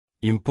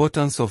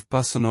Importance of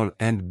personal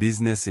and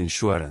business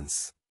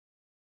insurance.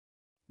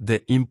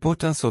 The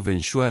importance of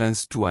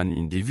insurance to an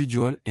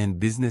individual and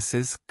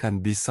businesses can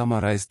be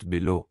summarized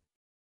below.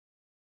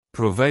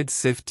 Provide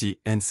safety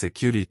and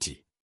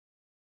security.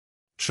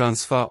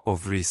 Transfer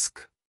of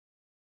risk.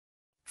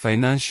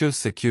 Financial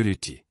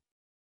security.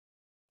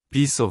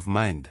 Peace of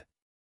mind.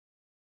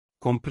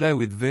 Comply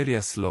with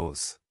various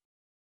laws.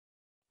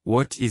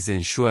 What is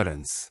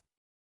insurance?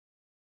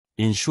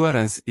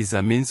 Insurance is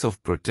a means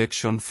of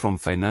protection from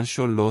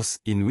financial loss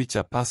in which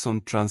a person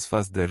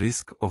transfers the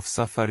risk of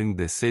suffering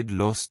the said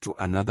loss to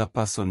another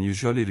person,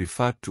 usually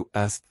referred to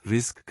as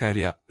risk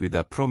carrier, with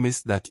a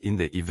promise that in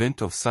the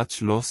event of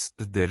such loss,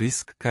 the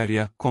risk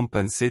carrier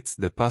compensates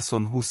the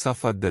person who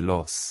suffered the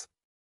loss.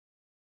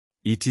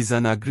 It is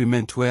an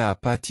agreement where a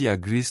party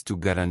agrees to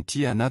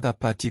guarantee another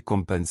party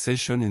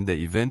compensation in the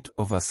event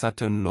of a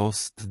certain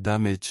loss,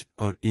 damage,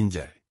 or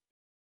injury.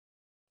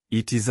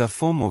 It is a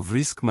form of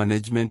risk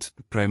management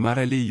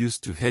primarily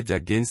used to hedge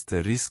against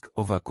the risk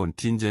of a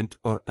contingent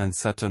or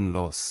uncertain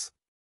loss.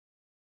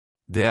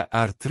 There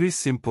are 3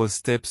 simple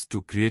steps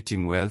to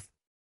creating wealth.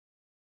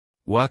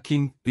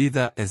 Working,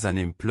 either as an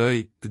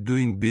employee,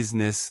 doing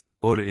business,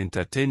 or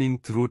entertaining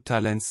through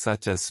talents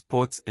such as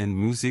sports and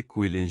music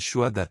will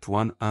ensure that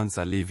one earns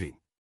a living.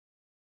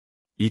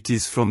 It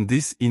is from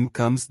these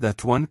incomes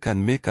that one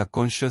can make a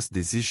conscious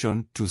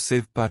decision to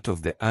save part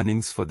of the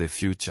earnings for the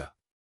future.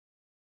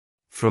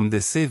 From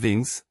the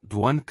savings,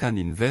 one can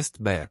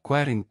invest by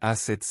acquiring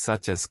assets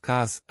such as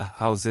cars,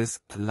 houses,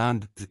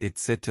 land,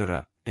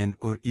 etc., and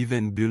or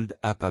even build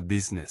up a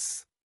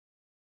business.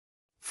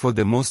 For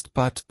the most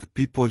part,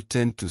 people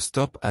tend to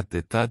stop at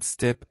the 3rd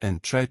step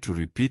and try to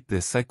repeat the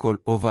cycle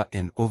over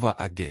and over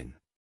again.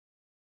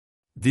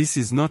 This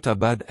is not a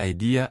bad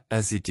idea,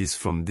 as it is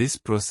from this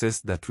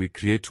process that we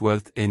create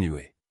wealth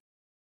anyway.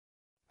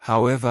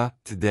 However,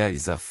 there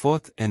is a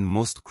 4th and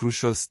most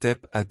crucial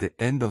step at the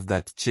end of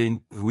that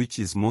chain, which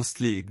is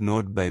mostly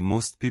ignored by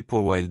most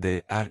people while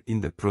they are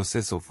in the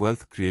process of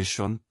wealth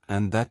creation,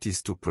 and that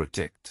is to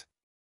protect.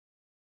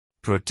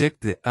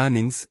 Protect the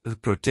earnings,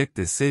 protect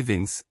the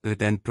savings,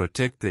 and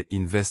protect the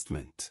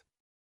investment.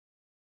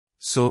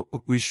 So,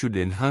 we should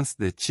enhance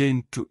the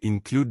chain to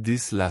include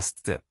this last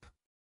step.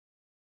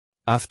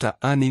 After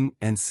earning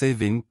and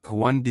saving,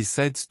 one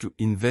decides to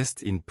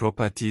invest in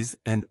properties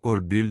and or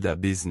build a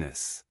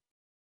business.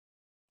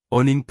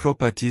 Owning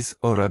properties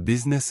or a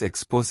business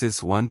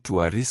exposes one to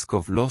a risk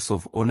of loss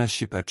of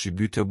ownership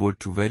attributable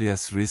to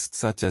various risks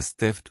such as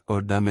theft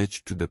or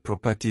damage to the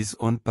properties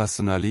owned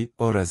personally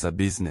or as a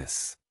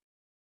business.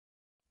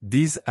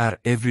 These are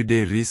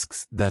everyday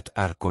risks that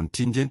are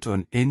contingent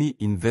on any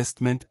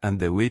investment, and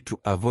the way to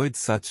avoid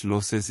such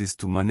losses is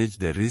to manage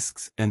the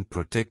risks and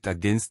protect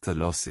against the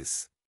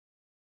losses.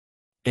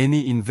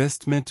 Any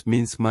investment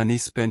means money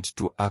spent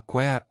to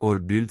acquire or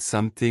build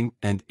something,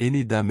 and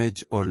any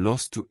damage or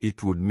loss to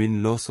it would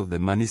mean loss of the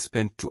money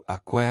spent to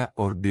acquire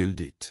or build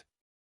it.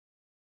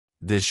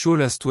 The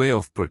surest way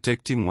of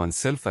protecting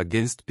oneself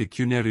against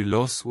pecuniary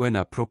loss when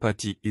a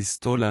property is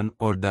stolen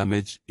or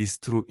damaged is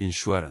through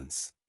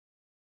insurance.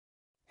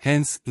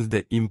 Hence,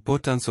 the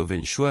importance of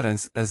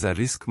insurance as a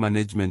risk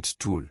management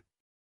tool.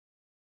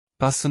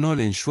 Personal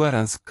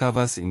insurance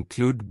covers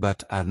include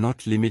but are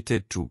not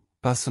limited to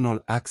personal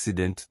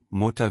accident,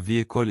 motor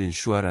vehicle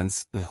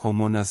insurance,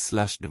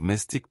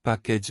 homeowners/domestic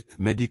package,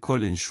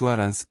 medical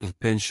insurance,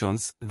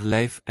 pensions,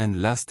 life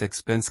and last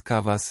expense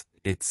covers,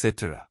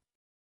 etc.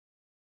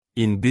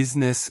 In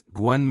business,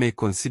 one may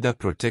consider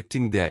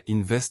protecting their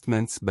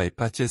investments by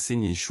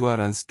purchasing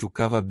insurance to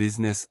cover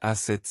business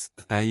assets,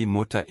 i.e.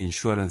 motor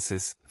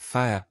insurances,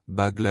 fire,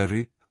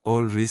 burglary,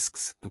 all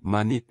risks,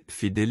 money,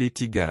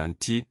 fidelity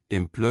guarantee,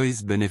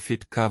 employees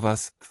benefit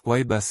covers,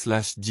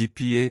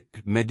 WIBA/GPA,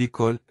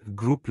 medical,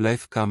 group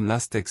life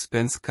last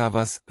expense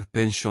covers,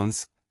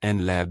 pensions,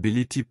 and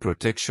liability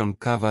protection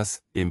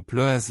covers,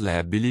 employers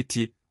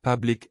liability,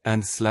 public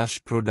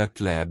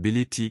and/product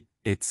liability,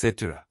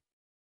 etc.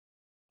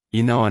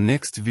 In our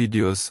next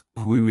videos,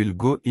 we will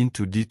go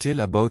into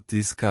detail about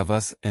these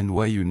covers and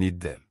why you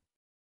need them.